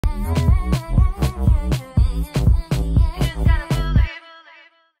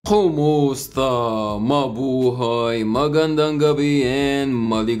Kumusta? Mabuhay, magandang gabi, and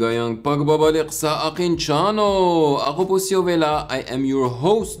maligayang pagbabalik sa akin channel. Ako po si Ovela. I am your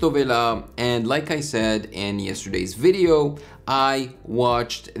host, Ovela, and like I said in yesterday's video, I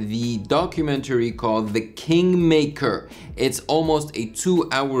watched the documentary called The Kingmaker. It's almost a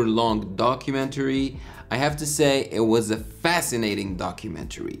 2-hour long documentary. I have to say it was a fascinating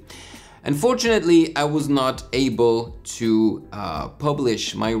documentary. Unfortunately, I was not able to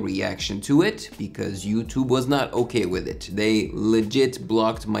publish my reaction to it because YouTube was not okay with it. They legit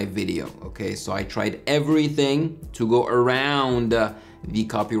blocked my video, okay? So I tried everything to go around the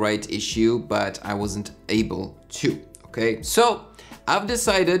copyright issue, but I wasn't able to, okay? So I've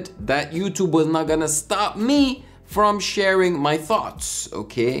decided that YouTube was not gonna stop me from sharing my thoughts,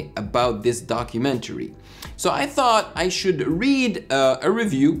 okay, about this documentary. So I thought I should read a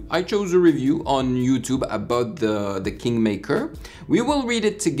review. I chose a review on YouTube about the Kingmaker. We will read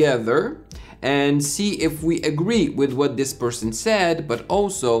it together and see if we agree with what this person said, but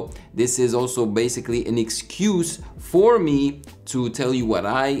also this is also basically an excuse for me to tell you what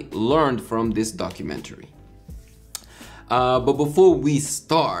I learned from this documentary. But before we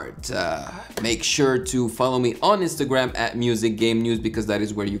start, make sure to follow me on Instagram at musicgamenews because that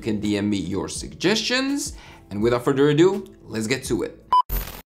is where you can DM me your suggestions. And without further ado, let's get to it.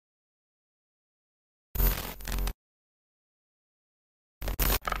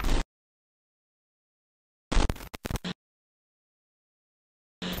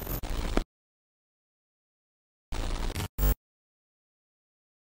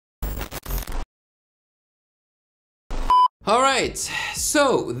 Alright,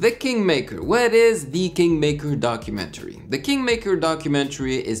 so The Kingmaker. What is The Kingmaker documentary? The Kingmaker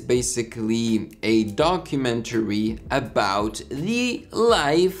documentary is basically a documentary about the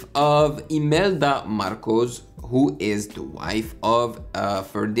life of Imelda Marcos, who is the wife of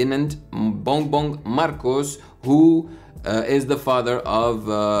Ferdinand Bongbong Marcos, who is the father of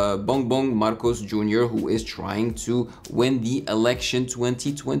Bongbong Marcos Jr., who is trying to win the election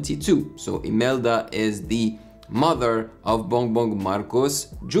 2022. So Imelda is the mother of Bongbong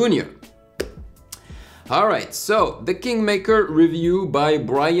Marcos Jr. Alright, so The Kingmaker review by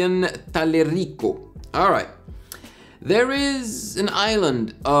Brian Talerico. Alright, there is an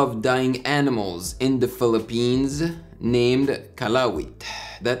island of dying animals in the Philippines named Kalawit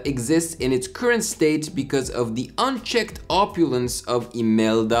that exists in its current state because of the unchecked opulence of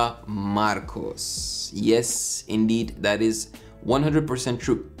Imelda Marcos. Yes, indeed, that is 100%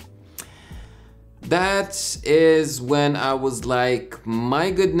 true. That is when I was like, my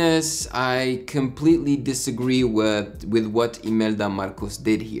goodness, I completely disagree with what Imelda Marcos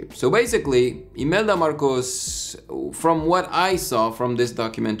did here. So basically, Imelda Marcos, from what I saw from this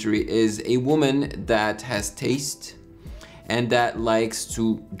documentary, is a woman that has taste and that likes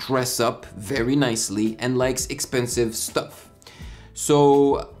to dress up very nicely and likes expensive stuff.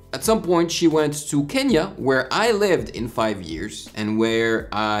 So at some point she went to Kenya, where I lived in 5 years and where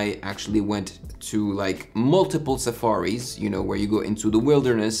I actually went to like multiple safaris, you know, where you go into the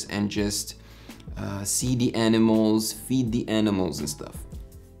wilderness and just see the animals, feed the animals and stuff.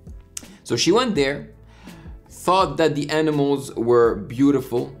 So she went there, thought that the animals were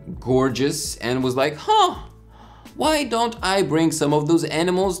beautiful, gorgeous, and was like, huh, why don't I bring some of those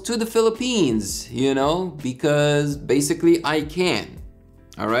animals to the Philippines, you know, because basically I can.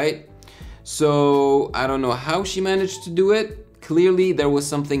 All right, so I don't know how she managed to do it. Clearly there was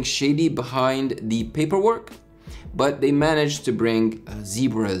something shady behind the paperwork, but they managed to bring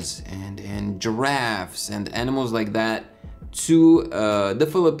zebras and giraffes and animals like that to the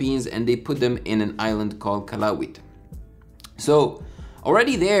Philippines, and they put them in an island called Kalawit. So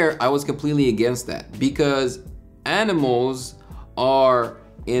already there I was completely against that because animals are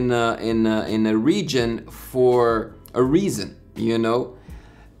in a region for a reason, you know.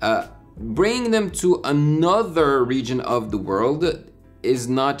 Bringing them to another region of the world is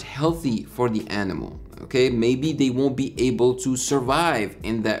not healthy for the animal, okay? Maybe they won't be able to survive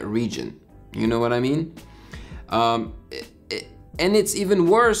in that region. You know what I mean? And it's even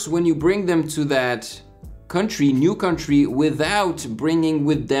worse when you bring them to that country, new country, without bringing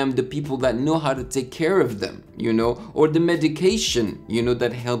with them the people that know how to take care of them, you know, or the medication, you know,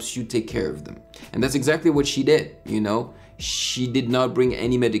 that helps you take care of them. And that's exactly what she did, you know. She did not bring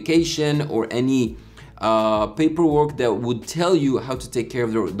any medication or any paperwork that would tell you how to take care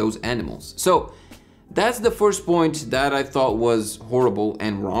of those animals. So that's the first point that I thought was horrible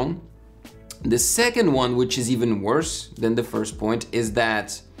and wrong. The second one, which is even worse than the first point, is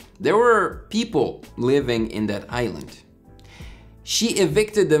that there were people living in that island. She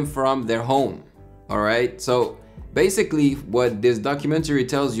evicted them from their home, all right? So basically what this documentary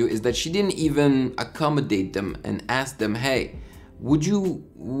tells you is that she didn't even accommodate them and ask them, hey, would you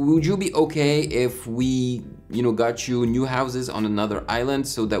be okay if we, you know, got you new houses on another island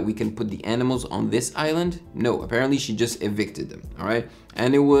so that we can put the animals on this island? No, apparently she just evicted them, all right?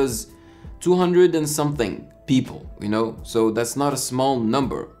 And it was 200 and something people, you know, so that's not a small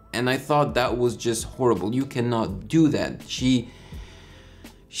number. And I thought that was just horrible. You cannot do that.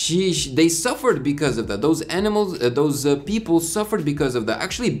 They suffered because of that. Those animals, those people suffered because of that.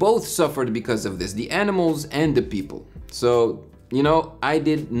 Actually, both suffered because of this, the animals and the people. So, you know, I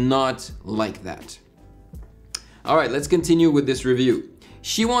did not like that. All right, let's continue with this review.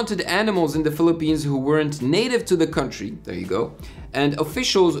 She wanted animals in the Philippines who weren't native to the country. There you go. And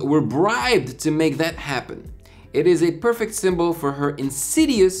officials were bribed to make that happen. It is a perfect symbol for her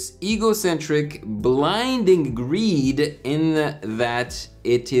insidious, egocentric, blinding greed in that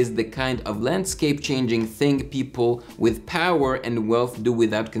it is the kind of landscape-changing thing people with power and wealth do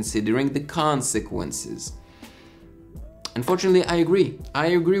without considering the consequences. Unfortunately, I agree. I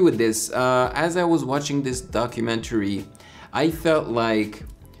agree with this. As I was watching this documentary, I felt like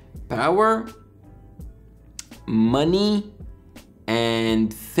power, money,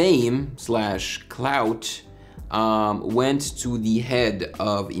 and fame / clout went to the head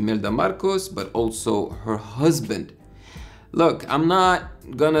of Imelda Marcos, but also her husband. Look, I'm not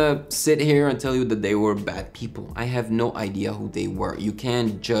gonna sit here and tell you that they were bad people. I have no idea who they were. You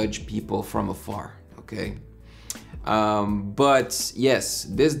can't judge people from afar, okay? But yes,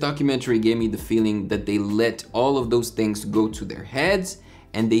 this documentary gave me the feeling that they let all of those things go to their heads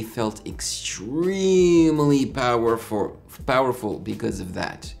and they felt extremely powerful because of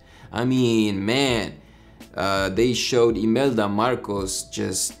that. I mean, man, they showed Imelda Marcos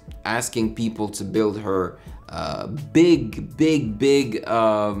just asking people to build her big,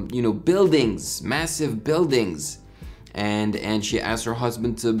 you know, buildings, massive buildings. And she asked her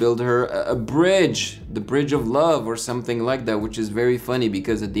husband to build her a bridge, the Bridge of Love or something like that, which is very funny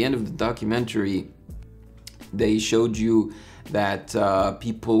because at the end of the documentary, they showed you that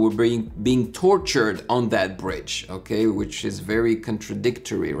people were being tortured on that bridge, okay, which is very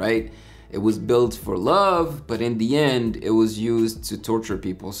contradictory, right? It was built for love, but in the end, it was used to torture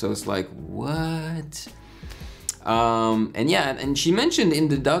people. So it's like, what? And yeah, and she mentioned in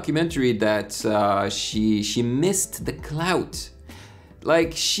the documentary that she missed the clout.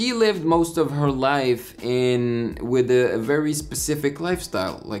 Like, she lived most of her life with a very specific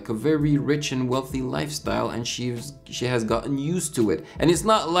lifestyle, like a very rich and wealthy lifestyle, and she has gotten used to it. And it's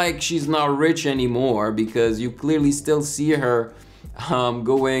not like she's not rich anymore, because you clearly still see her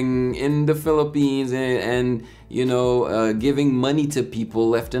going in the Philippines and you know, giving money to people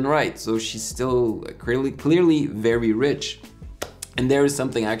left and right. So she's still clearly very rich. And there is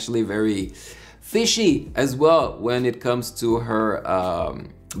something actually very fishy as well when it comes to her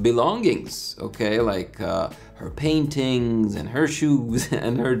belongings, okay? Like her paintings and her shoes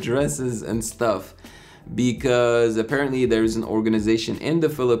and her dresses and stuff. Because apparently there is an organization in the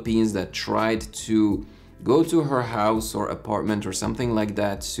Philippines that tried to go to her house or apartment or something like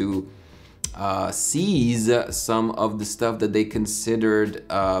that to seize some of the stuff that they considered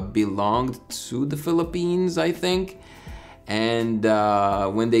belonged to the Philippines, I think. And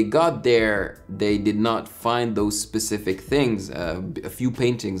when they got there, they did not find those specific things, a few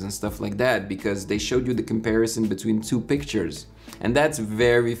paintings and stuff like that, because they showed you the comparison between two pictures. And that's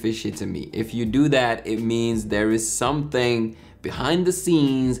very fishy to me. If you do that, it means there is something behind the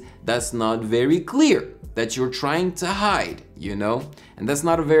scenes that's not very clear, that you're trying to hide, you know? And that's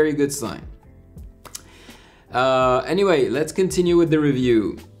not a very good sign. Anyway, let's continue with the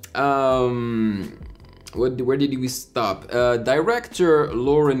review. Where did we stop? Director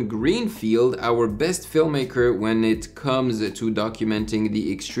Lauren Greenfield, our best filmmaker when it comes to documenting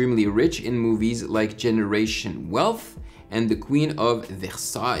the extremely rich in movies like Generation Wealth and The Queen of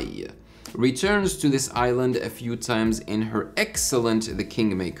Versailles, returns to this island a few times in her excellent The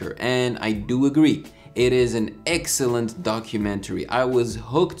Kingmaker. And I do agree, it is an excellent documentary. I was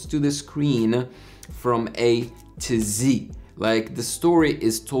hooked to the screen from A to Z. Like, the story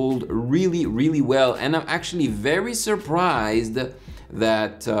is told really, really well, and I'm actually very surprised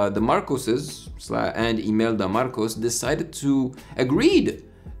that the Marcoses and Imelda Marcos agreed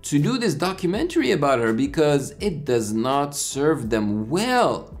to do this documentary about her, because it does not serve them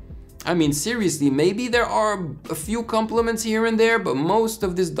well. I mean, seriously, maybe there are a few compliments here and there, but most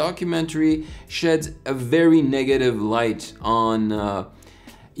of this documentary sheds a very negative light on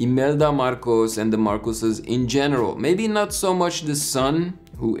Imelda Marcos and the Marcoses in general. Maybe not so much the son,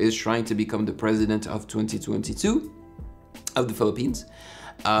 who is trying to become the president of 2022 of the Philippines,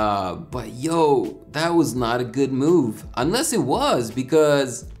 But yo, that was not a good move. Unless it was,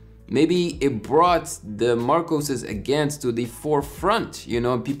 because maybe it brought the Marcoses again to the forefront, you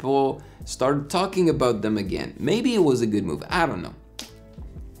know, and people started talking about them again. Maybe it was a good move. I don't know.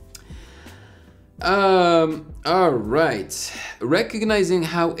 All right. Recognizing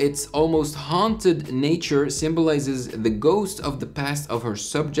how its almost haunted nature symbolizes the ghost of the past of her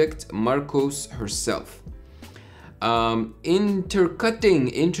subject, Marcos herself. Intercutting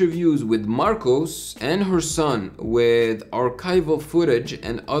interviews with Marcos and her son with archival footage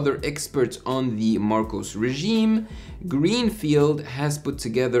and other experts on the Marcos regime, Greenfield has put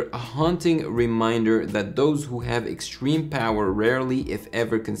together a haunting reminder that those who have extreme power rarely, if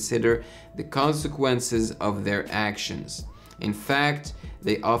ever, consider the consequences of their actions. In fact,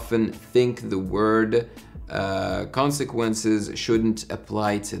 they often think the word consequences shouldn't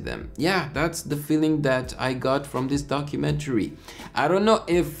apply to them. Yeah, that's the feeling that I got from this documentary. I don't know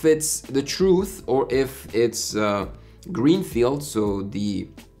if it's the truth or if it's Greenfield, so the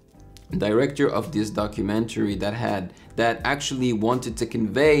director of this documentary that actually wanted to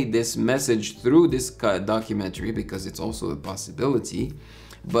convey this message through this documentary, because it's also a possibility.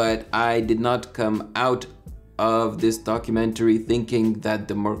 But I did not come out of this documentary thinking that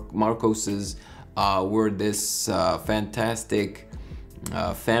the Marcoses were this fantastic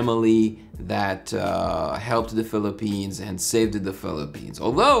family that helped the Philippines and saved the Philippines.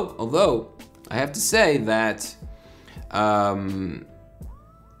 Although I have to say that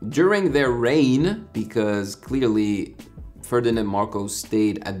during their reign, because clearly Ferdinand Marcos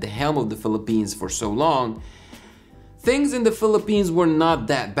stayed at the helm of the Philippines for so long, things in the Philippines were not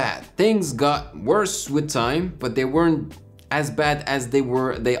that bad. Things got worse with time, but they weren't as bad as they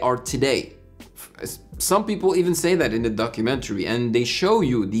are today. Some people even say that in the documentary, and they show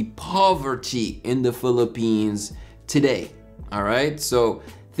you the poverty in the Philippines today. All right, so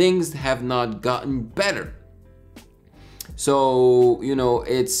things have not gotten better. So, you know,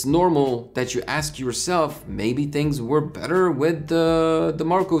 it's normal that you ask yourself, maybe things were better with the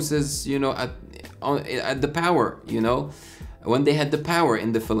Marcoses, you know, at the power, you know, when they had the power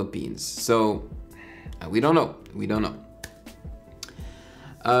in the Philippines. So we don't know.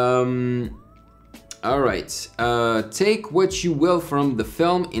 All right, take what you will from the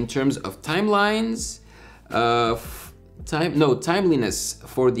film in terms of timelines. Timeliness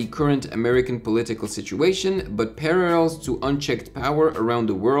for the current American political situation, but parallels to unchecked power around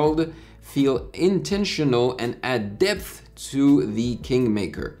the world feel intentional and add depth to the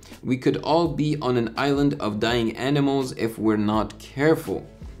Kingmaker. We could all be on an island of dying animals if we're not careful.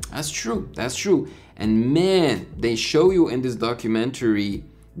 That's true. And man, they show you in this documentary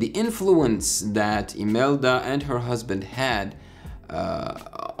the influence that Imelda and her husband had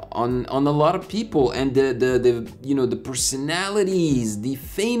on a lot of people, and the personalities, the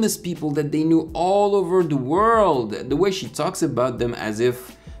famous people that they knew all over the world. The way she talks about them as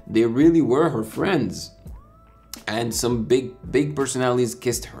if they really were her friends. And some big personalities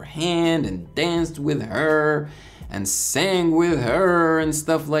kissed her hand and danced with her and sang with her and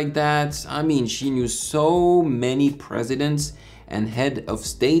stuff like that. I mean, she knew so many presidents and head of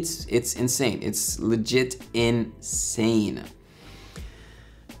states. It's insane. It's legit insane.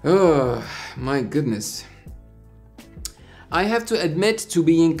 Oh my goodness. I have to admit to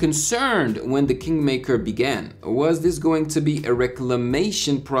being concerned when the Kingmaker began. Was this going to be a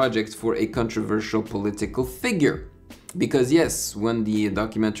reclamation project for a controversial political figure? Because yes, when the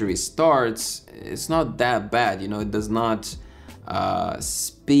documentary starts, it's not that bad, you know, it does not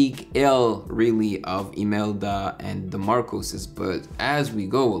speak ill really of Imelda and the Marcoses, but as we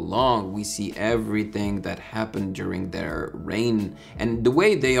go along, we see everything that happened during their reign and the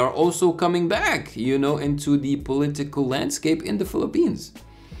way they are also coming back, you know, into the political landscape in the Philippines.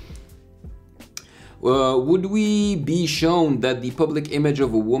 Would we be shown that the public image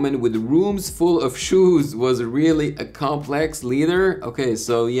of a woman with rooms full of shoes was really a complex leader? Okay,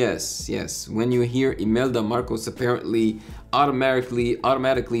 so yes, when you hear Imelda Marcos, apparently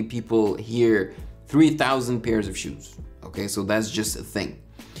automatically people hear 3,000 pairs of shoes. Okay, so that's just a thing.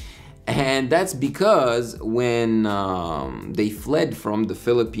 And that's because when they fled from the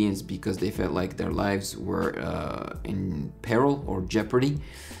Philippines because they felt like their lives were in peril or jeopardy,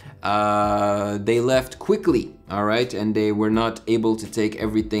 they left quickly, all right? And they were not able to take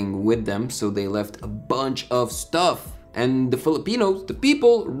everything with them, so they left a bunch of stuff. And the Filipinos, the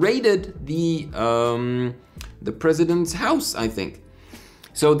people, raided the president's house, I think.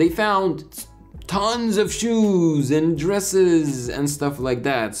 So they found tons of shoes and dresses and stuff like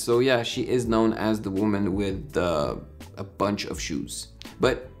that. So yeah, she is known as the woman with a bunch of shoes.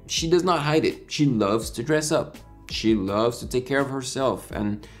 But she does not hide it. She loves to dress up. She loves to take care of herself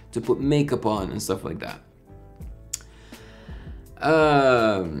and to put makeup on and stuff like that.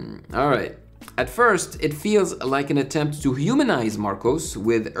 All right. At first, it feels like an attempt to humanize Marcos,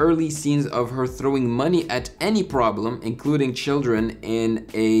 with early scenes of her throwing money at any problem, including children, in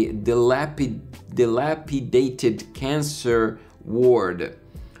a dilapidated cancer ward.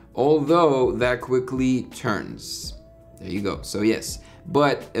 Although that quickly turns. There you go. So yes,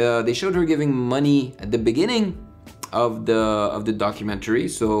 but they showed her giving money at the beginning of the documentary.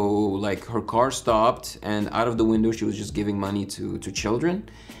 So like her car stopped, and out of the window she was just giving money to children.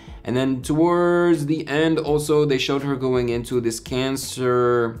 And then towards the end also they showed her going into this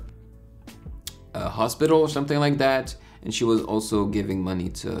cancer hospital or something like that, and she was also giving money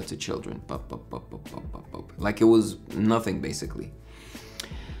to children. Like it was nothing basically.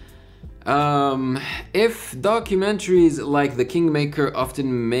 If documentaries like The Kingmaker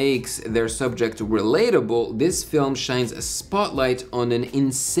often makes their subject relatable, this film shines a spotlight on an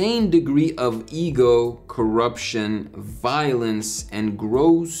insane degree of ego, corruption, violence, and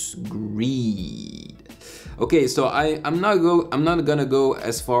gross greed. Okay, so I'm not gonna go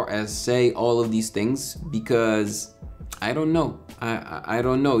as far as say all of these things because I don't know. I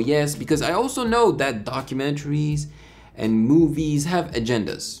don't know. Yes, because I also know that documentaries and movies have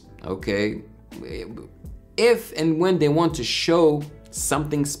agendas. Okay, if and when they want to show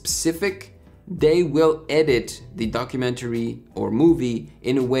something specific, they will edit the documentary or movie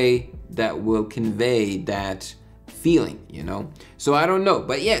in a way that will convey that feeling, you know? So I don't know,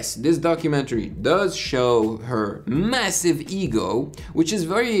 but yes, this documentary does show her massive ego, which is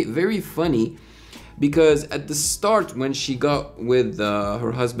very, very funny, because at the start when she got with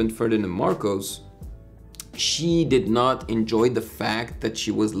her husband Ferdinand Marcos, she did not enjoy the fact that she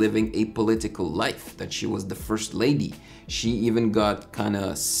was living a political life, that she was the first lady. She even got kind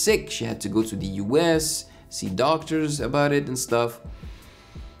of sick. She had to go to the US, see doctors about it and stuff.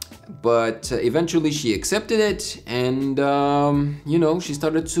 But eventually she accepted it, and you know, she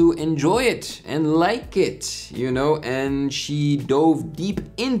started to enjoy it and like it, you know, and she dove deep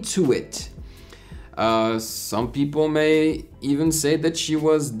into it. Some people may even say that she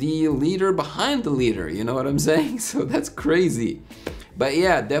was the leader behind the leader, you know what I'm saying? So that's crazy. But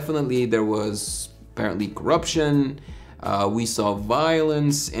yeah, definitely there was apparently corruption. We saw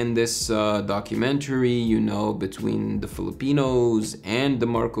violence in this documentary, you know, between the Filipinos and the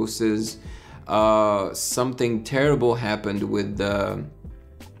Marcoses. Something terrible happened with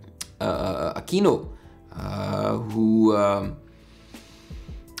Aquino, who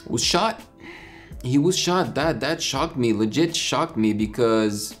was shot. He was shot. That shocked me, legit shocked me,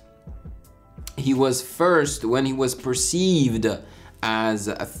 because he was first, when he was perceived as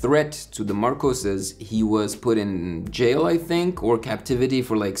a threat to the Marcoses, he was put in jail, I think, or captivity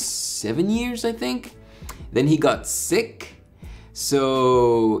for like 7 years, I think. Then he got sick.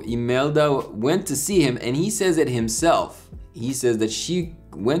 So Imelda went to see him, and he says it himself. He says that she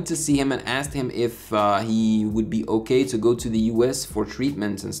went to see him and asked him if he would be okay to go to the US for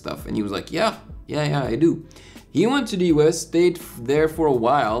treatment and stuff. And he was like, yeah, I do. He went to the US, stayed there for a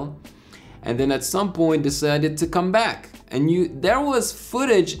while, and then at some point decided to come back. And there was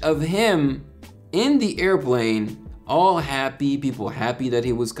footage of him in the airplane, all happy, people happy that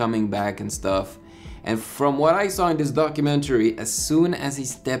he was coming back and stuff. And from what I saw in this documentary, as soon as he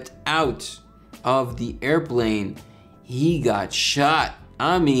stepped out of the airplane, he got shot.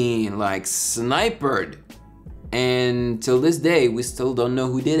 I mean, like sniped. And till this day, we still don't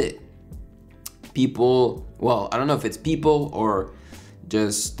know who did it. People, well, I don't know if it's people or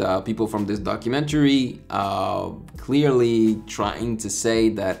just people from this documentary clearly trying to say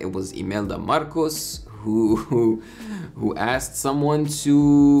that it was Imelda Marcos who asked someone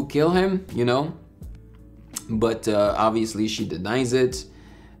to kill him, you know? But obviously she denies it.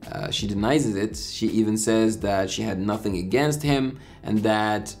 She denies it. She even says that she had nothing against him, and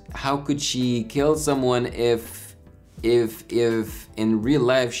that how could she kill someone if in real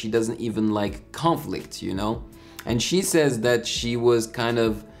life she doesn't even like conflict, you know? And she says that she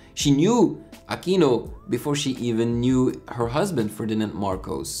knew Aquino before she even knew her husband Ferdinand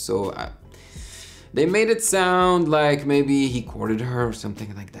Marcos. So they made it sound like maybe he courted her or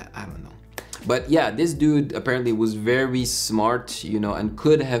something like that. I don't know. But yeah, this dude apparently was very smart, you know, and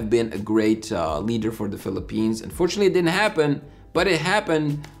could have been a great leader for the Philippines. Unfortunately, it didn't happen, but it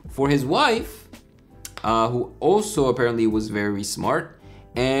happened for his wife, who also apparently was very smart.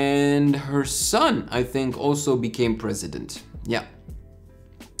 And her son, I think, also became president. Yeah.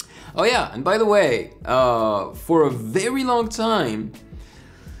 Oh yeah, and by the way, for a very long time,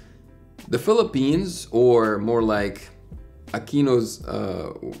 the Philippines, or more like Aquino's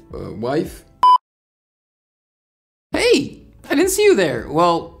wife, didn't see you there.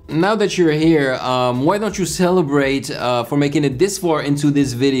 Well, now that you're here, why don't you celebrate for making it this far into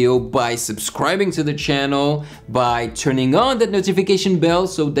this video by subscribing to the channel, by turning on that notification bell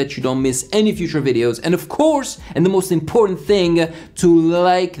so that you don't miss any future videos, and of course, and the most important thing, to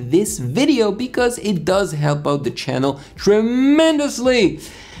like this video because it does help out the channel tremendously.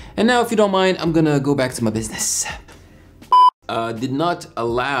 And now, if you don't mind, I'm gonna go back to my business. Did not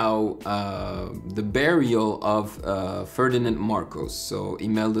allow the burial of Ferdinand Marcos, so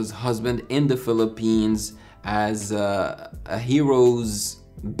Imelda's husband, in the Philippines as a hero's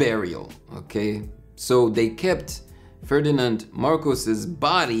burial, okay? So they kept Ferdinand Marcos's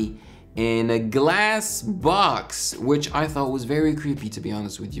body in a glass box, which I thought was very creepy, to be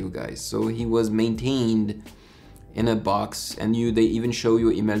honest with you guys. So he was maintained in a box, and they even show you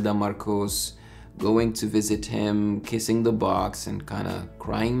Imelda Marcos going to visit him, kissing the box and kind of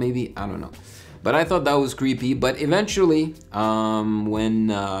crying maybe, I don't know. But I thought that was creepy. But eventually,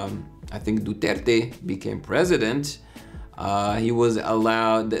 when I think Duterte became president, they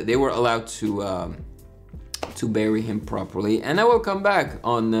were allowed to bury him properly. And I will come back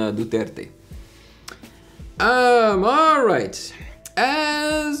on Duterte. All right.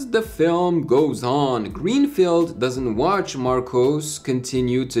 As the film goes on, Greenfield doesn't watch Marcos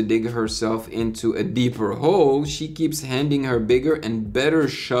continue to dig herself into a deeper hole. She keeps handing her bigger and better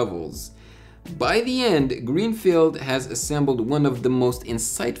shovels. By the end, Greenfield has assembled one of the most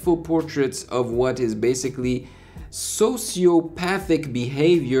insightful portraits of what is basically sociopathic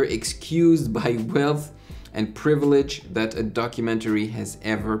behavior excused by wealth and privilege that a documentary has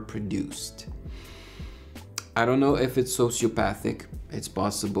ever produced. I don't know if it's sociopathic, it's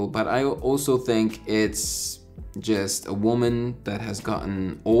possible, but I also think it's just a woman that has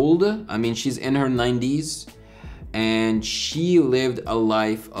gotten old. I mean, she's in her 90s and she lived a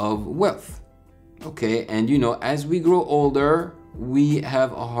life of wealth, okay? And you know, as we grow older, we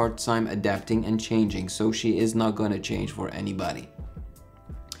have a hard time adapting and changing, so she is not gonna change for anybody.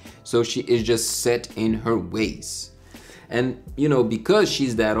 So she is just set in her ways. And, you know, because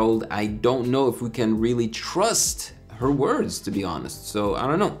she's that old, I don't know if we can really trust her words, to be honest. So, I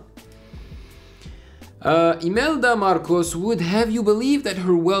don't know. Imelda Marcos would have you believe that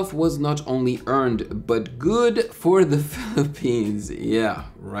her wealth was not only earned, but good for the Philippines. Yeah,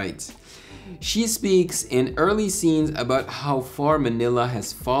 right. She speaks in early scenes about how far Manila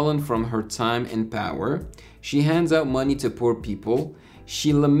has fallen from her time in power. She hands out money to poor people.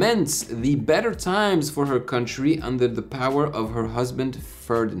 She laments the better times for her country under the power of her husband,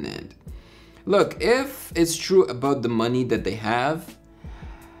 Ferdinand. Look, if it's true about the money that they have,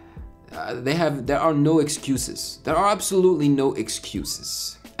 there are no excuses. There are absolutely no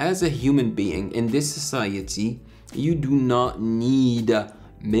excuses. As a human being in this society, you do not need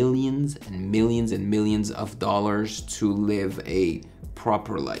millions and millions and millions of dollars to live a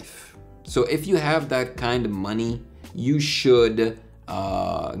proper life. So if you have that kind of money, you should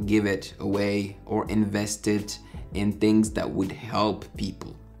give it away or invest it in things that would help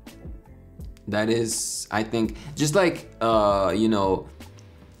people. That is, I think, just like, you know,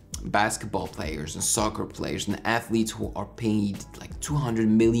 basketball players and soccer players and athletes who are paid like $200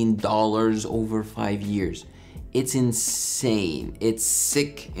 million over 5 years. It's insane. It's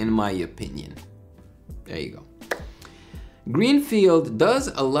sick, in my opinion. There you go. Greenfield does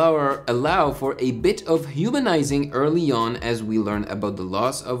allow for a bit of humanizing early on as we learn about the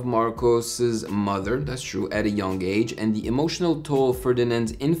loss of Marcos's mother, that's true, at a young age, and the emotional toll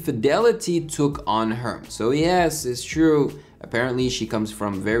Ferdinand's infidelity took on her. So yes, it's true. Apparently she comes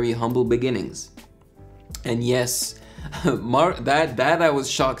from very humble beginnings. And yes, that I was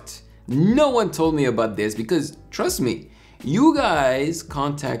shocked. No one told me about this because, trust me, you guys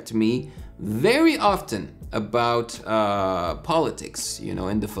contact me very often about politics, you know,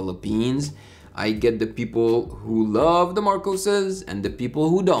 in the Philippines. I get the people who love the Marcoses and the people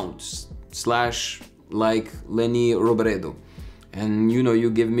who don't, slash like Lenny Robredo. And you know, you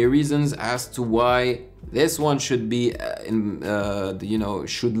give me reasons as to why this one should be, you know,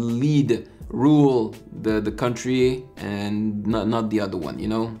 should rule the country and not the other one, you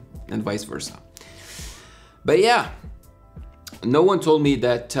know, and vice versa. But yeah, no one told me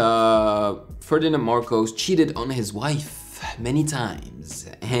that Ferdinand Marcos cheated on his wife many times.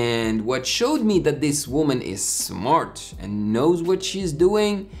 And what showed me that this woman is smart and knows what she's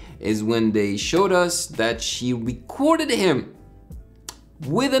doing is when they showed us that she recorded him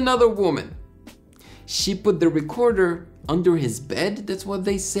with another woman. She put the recorder under his bed, that's what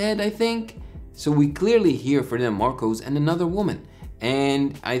they said, I think. So we clearly hear Ferdinand Marcos and another woman.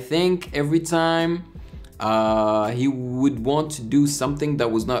 And I think every time he would want to do something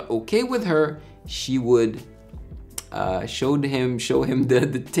that was not okay with her, she would show him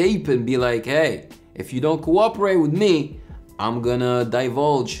the tape and be like, hey, if you don't cooperate with me, I'm gonna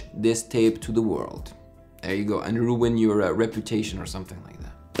divulge this tape to the world. There you go, and ruin your reputation or something like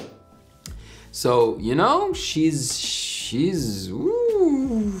that. So, you know, she's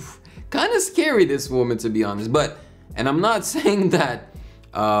kind of scary, this woman, to be honest. But, and I'm not saying that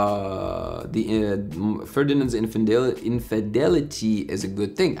Ferdinand's infidelity is a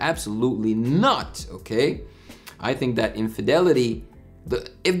good thing. Absolutely not, okay? I think that infidelity,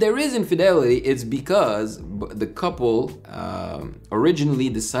 if there is infidelity, it's because the couple originally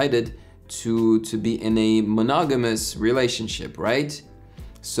decided to be in a monogamous relationship, right?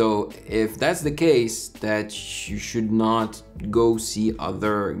 So if that's the case, that you should not go see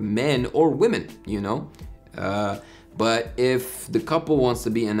other men or women, you know? But if the couple wants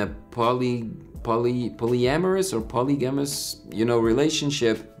to be in a polyamorous or polygamous, you know,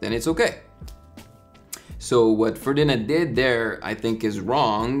 relationship, then it's okay. So what Ferdinand did there, I think, is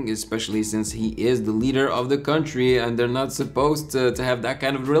wrong, especially since he is the leader of the country and they're not supposed to have that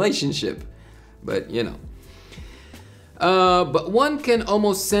kind of relationship. But, you know. But one can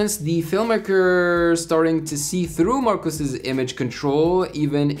almost sense the filmmaker starting to see through Marcos's image control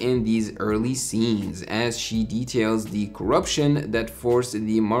even in these early scenes, as she details the corruption that forced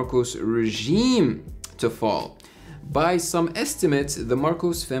the Marcos regime to fall. By some estimates, the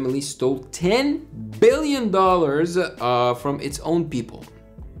Marcos family stole $10 billion from its own people.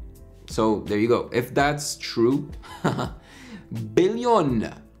 So there you go. If that's true, $10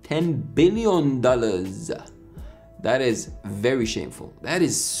 billion. That is very shameful. That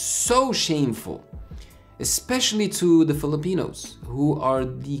is so shameful, especially to the Filipinos, who are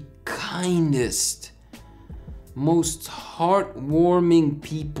the kindest, most heartwarming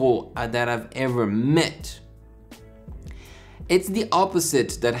people that I've ever met. It's the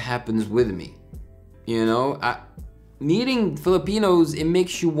opposite that happens with me. You know, meeting Filipinos, it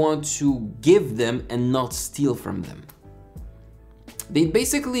makes you want to give them and not steal from them. They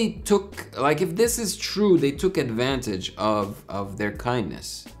basically took, like, if this is true, they took advantage of their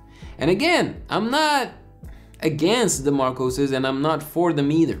kindness. And again, I'm not against the Marcoses and I'm not for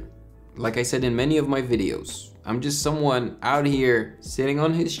them either. Like I said in many of my videos, I'm just someone out here sitting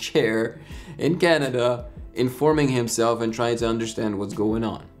on his chair in Canada, informing himself and trying to understand what's going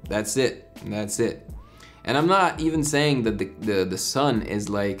on. That's it. That's it. And I'm not even saying that the son is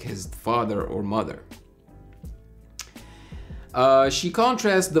like his father or mother. She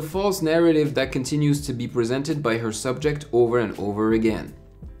contrasts the false narrative that continues to be presented by her subject over and over again.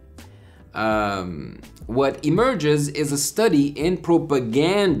 What emerges is a study in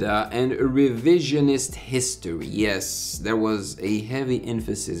propaganda and revisionist history. Yes, there was a heavy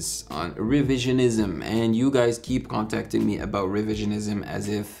emphasis on revisionism, and you guys keep contacting me about revisionism as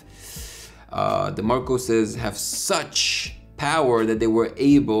if the Marcoses have such power that they were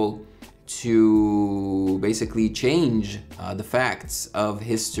able to basically change the facts of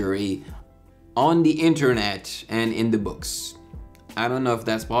history on the internet and in the books. I don't know if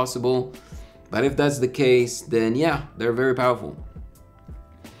that's possible, but if that's the case, then yeah, they're very powerful.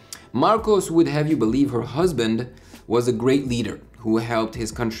 Marcos would have you believe her husband was a great leader who helped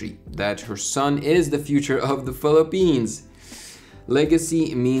his country, that her son is the future of the Philippines.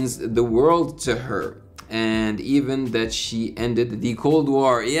 Legacy means the world to her, and even that she ended the Cold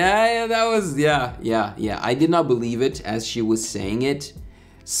War. Yeah, that was, yeah. I did not believe it as she was saying it.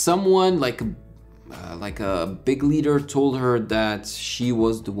 Someone like a big leader told her that she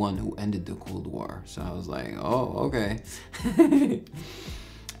was the one who ended the Cold War. So I was like, oh, okay.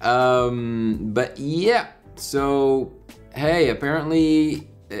 But yeah, so hey, apparently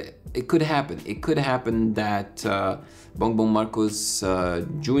it could happen. It could happen that Bongbong Marcos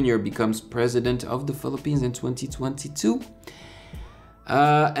Jr. becomes president of the Philippines in 2022.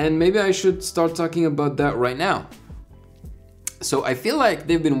 And maybe I should start talking about that right now. So I feel like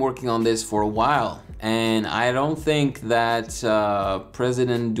they've been working on this for a while, and I don't think that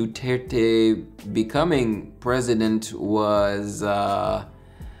President Duterte becoming president was a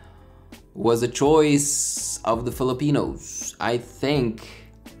choice of the Filipinos. I think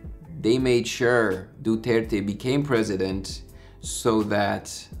they made sure Duterte became president so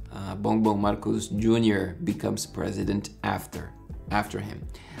that Bongbong Marcos Jr. becomes president after him.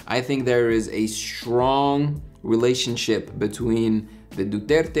 I think there is a strong relationship between the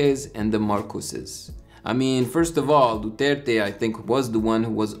Dutertes and the Marcoses. I mean, first of all, Duterte, I think, was the one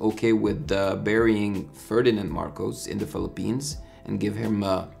who was okay with burying Ferdinand Marcos in the Philippines and give him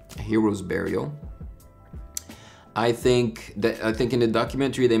a hero's burial. I think in the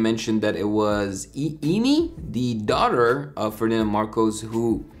documentary they mentioned that it was Amy, the daughter of Ferdinand Marcos,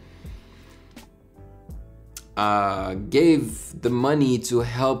 who gave the money to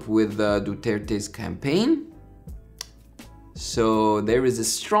help with Duterte's campaign. So there is a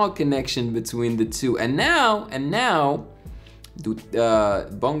strong connection between the two. And now,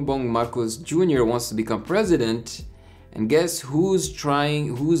 Bongbong Marcos Jr. wants to become president. And guess who's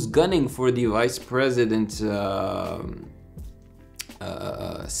gunning for the vice president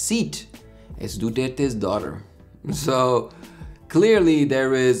seat? It's Duterte's daughter. So clearly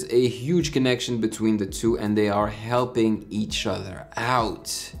there is a huge connection between the two, and they are helping each other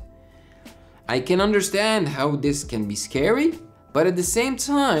out. I can understand how this can be scary, but at the same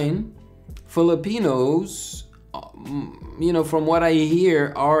time, Filipinos, you know, from what I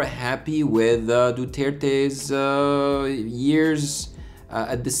hear, are happy with Duterte's years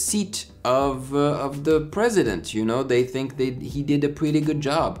at the seat of the president. You know, they think he did a pretty good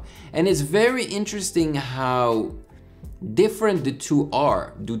job. And it's very interesting how different the two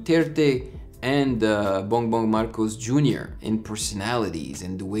are, Duterte and Bongbong Marcos Jr. in personalities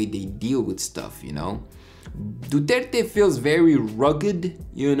and the way they deal with stuff, you know. Duterte feels very rugged,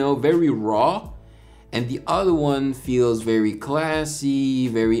 you know, very raw. And the other one feels very classy,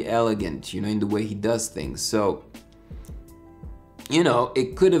 very elegant, you know, in the way he does things. So, you know,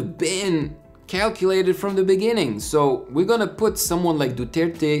 it could have been calculated from the beginning. So we're gonna put someone like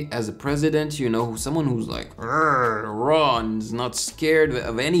Duterte as a president, you know, someone who's like raw and is not scared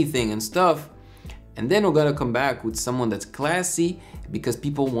of anything and stuff. And then we're gonna come back with someone that's classy because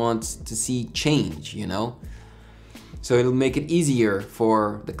people want to see change, you know. So it'll make it easier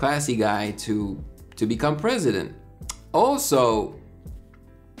for the classy guy to become president. Also,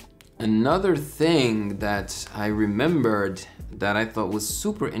 another thing that I remembered that I thought was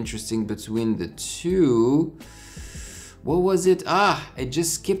super interesting between the two, what was it? It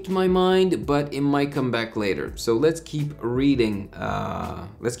just skipped my mind, but it might come back later. So let's keep reading.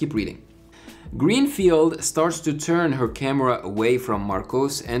 Greenfield starts to turn her camera away from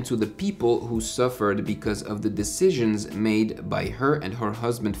Marcos and to the people who suffered because of the decisions made by her and her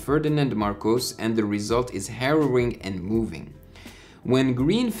husband Ferdinand Marcos, and the result is harrowing and moving. When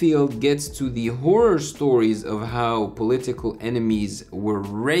Greenfield gets to the horror stories of how political enemies were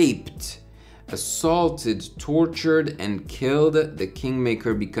raped, assaulted, tortured, and killed, the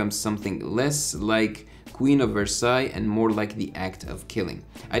Kingmaker becomes something less like Queen of Versailles and more like the act of killing.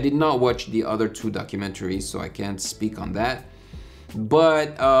 I did not watch the other two documentaries, so I can't speak on that.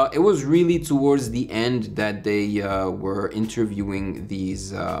 But it was really towards the end that they were interviewing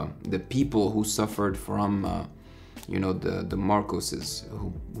these the people who suffered from you know, the Marcoses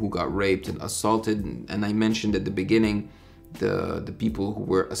who got raped and assaulted. And I mentioned at the beginning the people who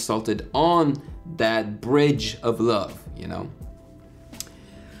were assaulted on that bridge of love, you know.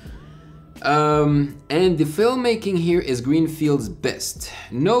 And the filmmaking here is Greenfield's best.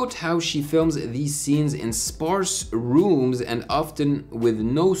 Note how she films these scenes in sparse rooms and often with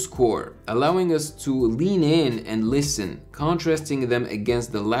no score, allowing us to lean in and listen, contrasting them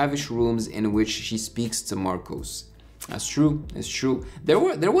against the lavish rooms in which she speaks to Marcos. That's true, it's true. There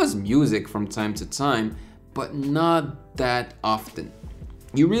was music from time to time, but not that often.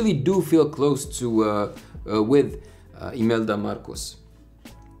 You really do feel close to with Imelda Marcos.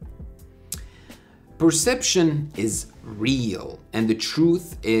 Perception is real and the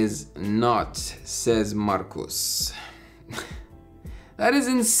truth is not, says Marcos. That is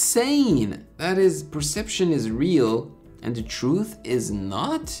insane. That is, perception is real and the truth is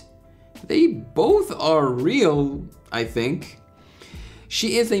not? They both are real, I think.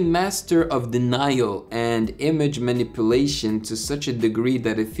 She is a master of denial and image manipulation to such a degree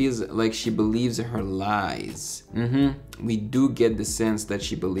that it feels like she believes her lies. We do get the sense that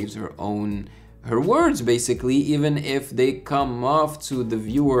she believes her words, basically, even if they come off to the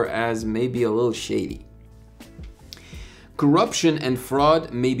viewer as maybe a little shady. Corruption and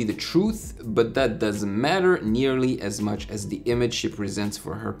fraud may be the truth, but that doesn't matter nearly as much as the image she presents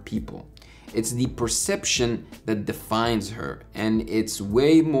for her people. It's the perception that defines her, and it's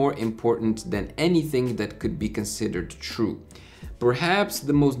way more important than anything that could be considered true. Perhaps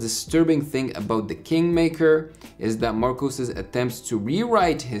the most disturbing thing about the Kingmaker is that Marcos's attempts to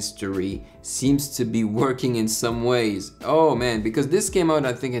rewrite history seems to be working in some ways. Oh man, because this came out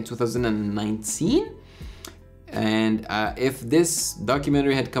I think in 2019, and if this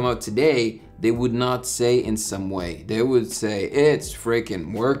documentary had come out today, they would not say in some way. They would say it's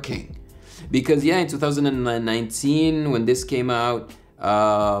freaking working. Because yeah, in 2019 when this came out,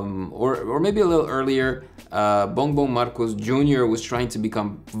 or maybe a little earlier, Bongbong Marcos Jr. was trying to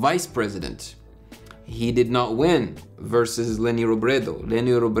become vice president. He did not win versus Leni Robredo.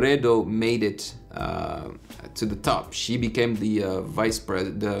 Leni Robredo made it to the top. She became the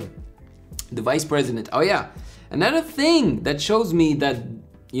The vice president. Oh yeah, another thing that shows me that,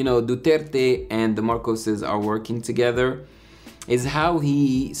 you know, Duterte and the Marcoses are working together is how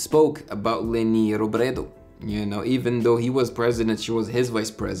he spoke about Leni Robredo. You know, even though he was president, she was his vice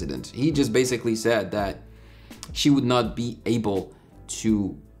president. He just basically said that she would not be able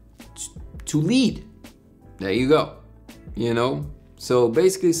to lead. There you go. You know, so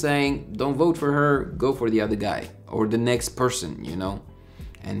basically saying, don't vote for her, go for the other guy or the next person, you know.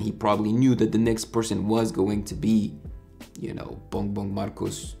 And he probably knew that the next person was going to be, you know, Bongbong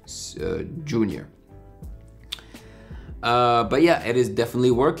Marcos Jr. But yeah, it is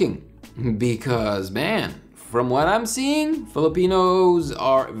definitely working because, man, from what I'm seeing, Filipinos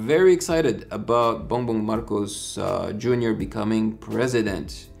are very excited about Bongbong Marcos Jr. becoming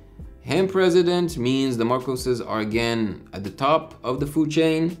president. Him president means the Marcoses are again at the top of the food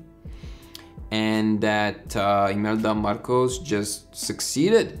chain, and that Imelda Marcos just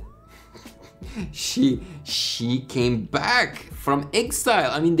succeeded. She came back from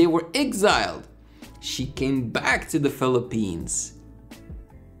exile. I mean, they were exiled. She came back to the Philippines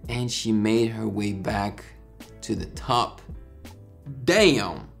and she made her way back to the top.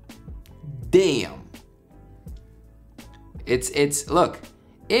 Damn. It's look,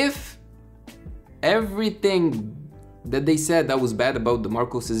 if everything that they said that was bad about the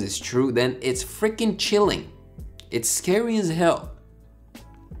Marcoses is true, then it's freaking chilling. It's scary as hell.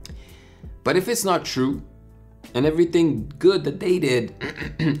 But if it's not true, and everything good that they did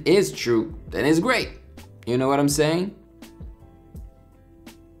is true, then it's great. You know what I'm saying?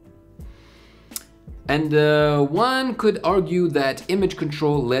 And one could argue that image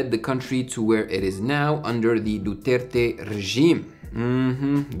control led the country to where it is now under the Duterte regime.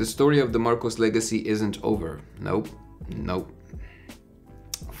 The story of the Marcos legacy isn't over. Nope.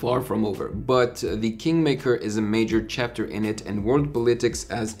 Far from over. But the Kingmaker is a major chapter in it and world politics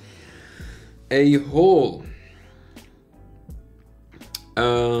as a whole.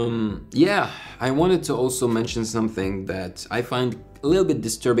 Yeah, I wanted to also mention something that I find a little bit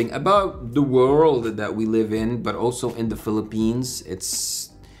disturbing about the world that we live in, but also in the Philippines.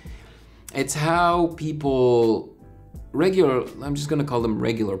 It's how people, I'm just gonna call them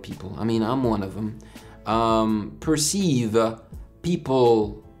regular people, I mean, I'm one of them, perceive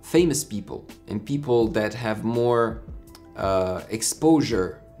people, famous people, and people that have more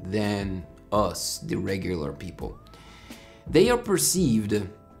exposure than us, the regular people. They are perceived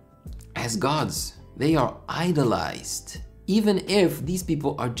as gods. They are idolized, even if these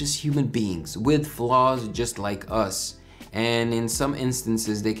people are just human beings with flaws just like us. And in some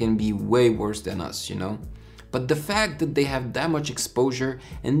instances, they can be way worse than us, you know? But the fact that they have that much exposure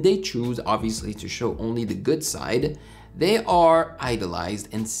and they choose, obviously, to show only the good side, they are idolized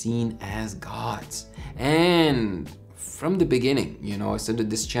and seen as gods. And from the beginning, you know, I started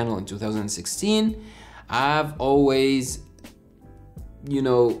this channel in 2016. I've always, you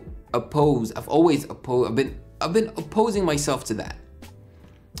know, I've been opposing myself to that.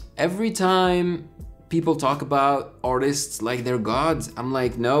 Every time people talk about artists like they're gods, I'm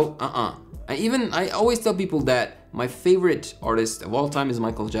like, no, I always tell people that my favorite artist of all time is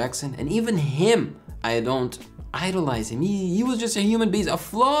Michael Jackson, and even him, I don't idolize him. He was just a human being, a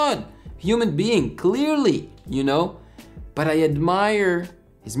flawed human being, clearly, you know, but I admire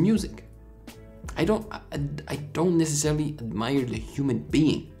his music. I don't necessarily admire the human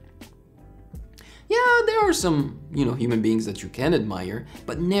being. Yeah, there are some, you know, human beings that you can admire,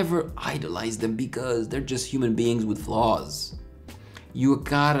 but never idolize them because they're just human beings with flaws. You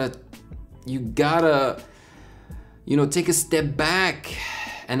gotta, you know, take a step back.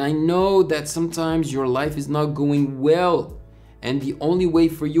 And I know that sometimes your life is not going well, and the only way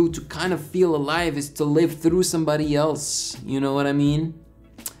for you to kind of feel alive is to live through somebody else. You know what I mean?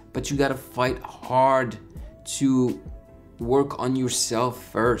 But you gotta fight hard to work on yourself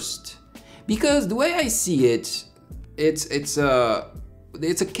first. Because the way I see it, it's a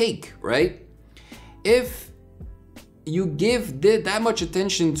cake, right? If you give that much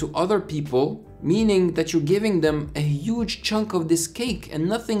attention to other people, meaning that you're giving them a huge chunk of this cake and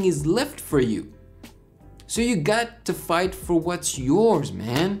nothing is left for you. So you got to fight for what's yours,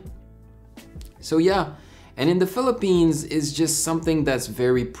 man. So yeah, and in the Philippines is just something that's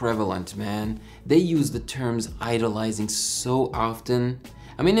very prevalent, man. They use the terms idolizing so often.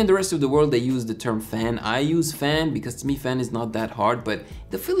 I mean, in the rest of the world, they use the term fan. I use fan because to me, fan is not that hard, but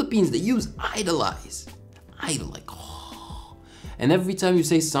the Philippines, they use idolize. Idolize. Oh. And every time you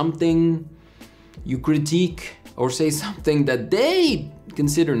say something, you critique or say something that they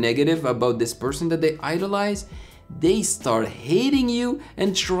consider negative about this person that they idolize, they start hating you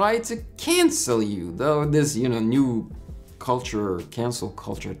and try to cancel you. Though this, you know, new culture, cancel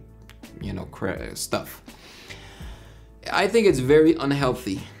culture you know, stuff. I think it's very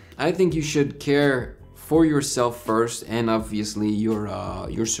unhealthy. I think you should care for yourself first, and obviously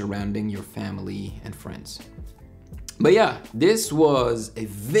your surrounding, your family and friends. But yeah, this was a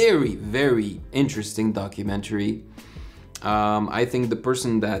very, very interesting documentary. I think the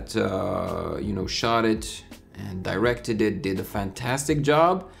person that you know, shot it and directed it did a fantastic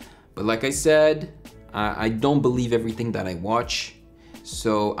job. But like I said, I don't believe everything that I watch.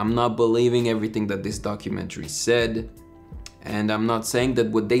 So I'm not believing everything that this documentary said. And I'm not saying that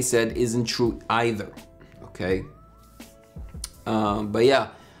what they said isn't true either, okay? But yeah,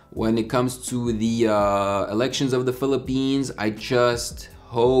 when it comes to the elections of the Philippines, I just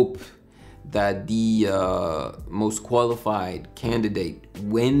hope that the most qualified candidate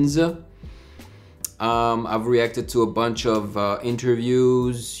wins. I've reacted to a bunch of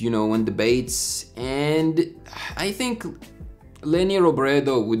interviews, you know, and debates, and I think Leni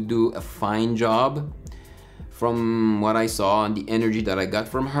Robredo would do a fine job from what I saw and the energy that I got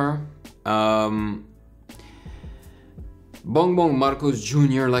from her. Bongbong Marcos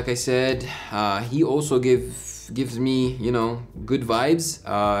Jr., like I said, he also gives me, you know, good vibes.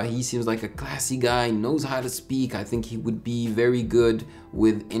 He seems like a classy guy, knows how to speak. I think he would be very good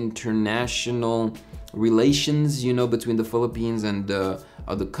with international relations, you know, between the Philippines and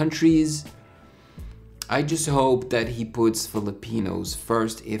other countries. I just hope that he puts Filipinos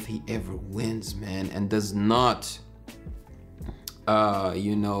first if he ever wins, man, and does not,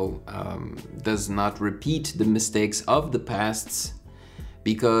 you know, does not repeat the mistakes of the pasts.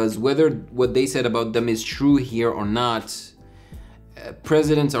 Because whether what they said about them is true here or not,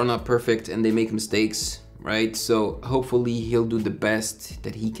 presidents are not perfect and they make mistakes, right? So hopefully he'll do the best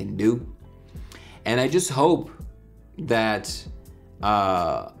that he can do. And I just hope that,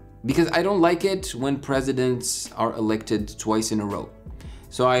 because I don't like it when presidents are elected twice in a row.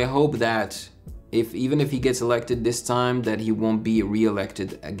 So I hope that even if he gets elected this time, that he won't be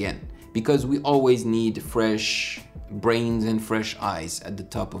re-elected again. Because we always need fresh brains and fresh eyes at the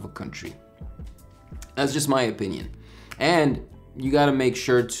top of a country. That's just my opinion. And you gotta make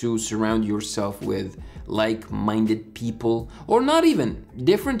sure to surround yourself with like-minded people, or not even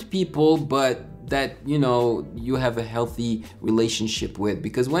different people, but that, you know, you have a healthy relationship with.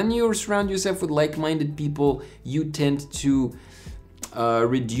 Because when you surround yourself with like-minded people, you tend to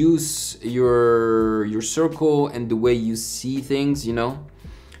reduce your circle and the way you see things, you know.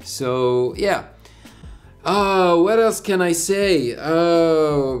 So yeah. What else can I say?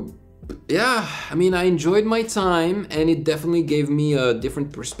 Yeah, I mean, I enjoyed my time, and it definitely gave me a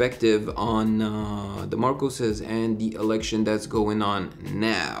different perspective on the Marcoses and the election that's going on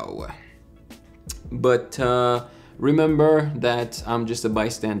now. But remember that I'm just a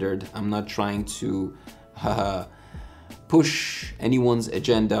bystander. I'm not trying to push anyone's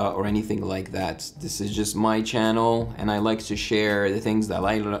agenda or anything like that. This is just my channel, and I like to share the things that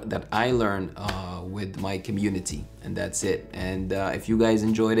I learn with my community, and that's it. And if you guys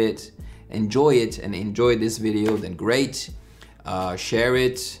enjoy it and enjoy this video, then great. Share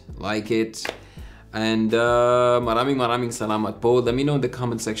it, like it, and maraming salamat po. Let me know in the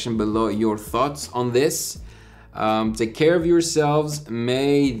comment section below your thoughts on this. Take care of yourselves.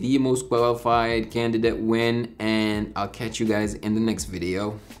 May the most qualified candidate win, and I'll catch you guys in the next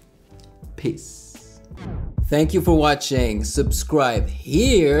video. Peace. Thank you for watching. Subscribe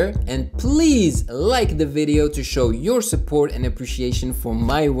here, and please like the video to show your support and appreciation for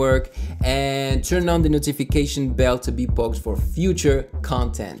my work, and turn on the notification bell to be poked for future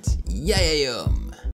content. Yeah.